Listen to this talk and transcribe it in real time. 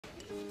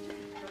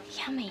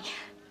Yummy.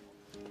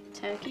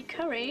 Turkey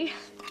curry.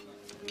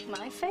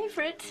 My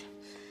favorite.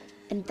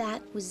 And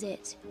that was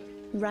it.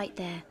 Right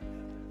there.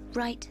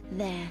 Right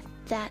there.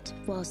 That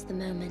was the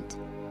moment.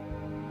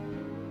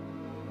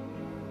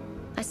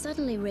 I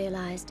suddenly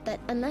realized that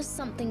unless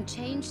something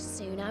changed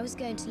soon, I was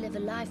going to live a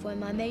life where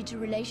my major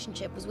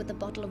relationship was with a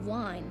bottle of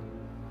wine.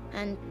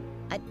 And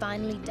I'd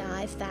finally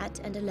die fat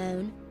and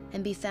alone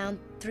and be found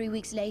 3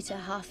 weeks later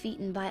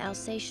half-eaten by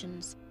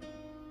Alsatians.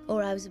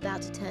 Or I was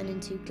about to turn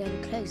into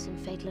Glenn Close in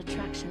Fatal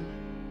Attraction.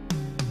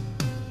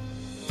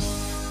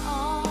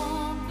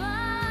 All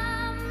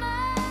by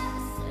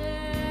myself.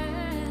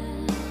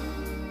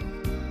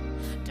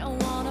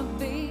 Don't wanna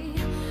be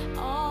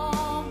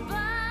all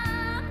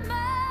by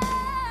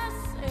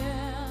myself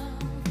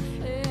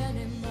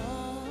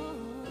anymore.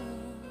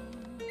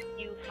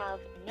 You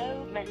have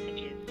no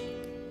messages.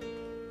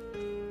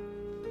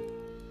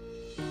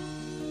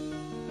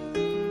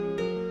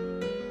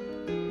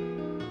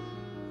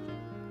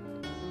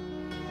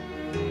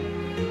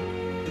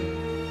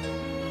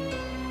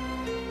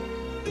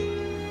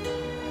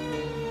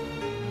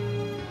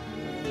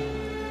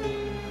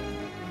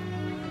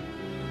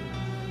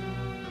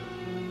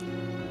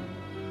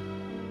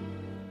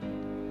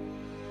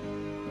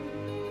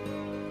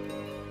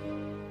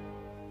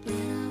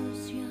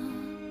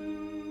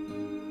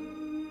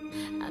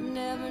 I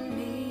never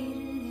needed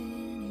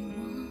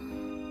anyone,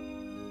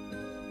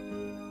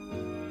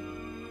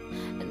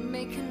 and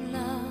making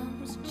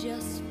love was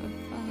just for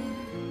fun.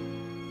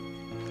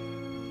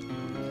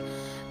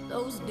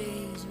 Those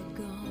days are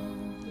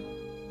gone.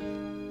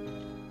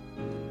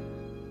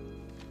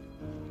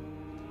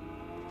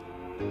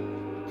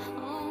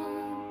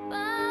 All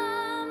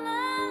by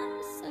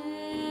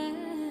myself.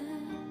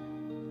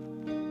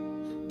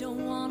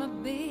 Don't wanna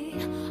be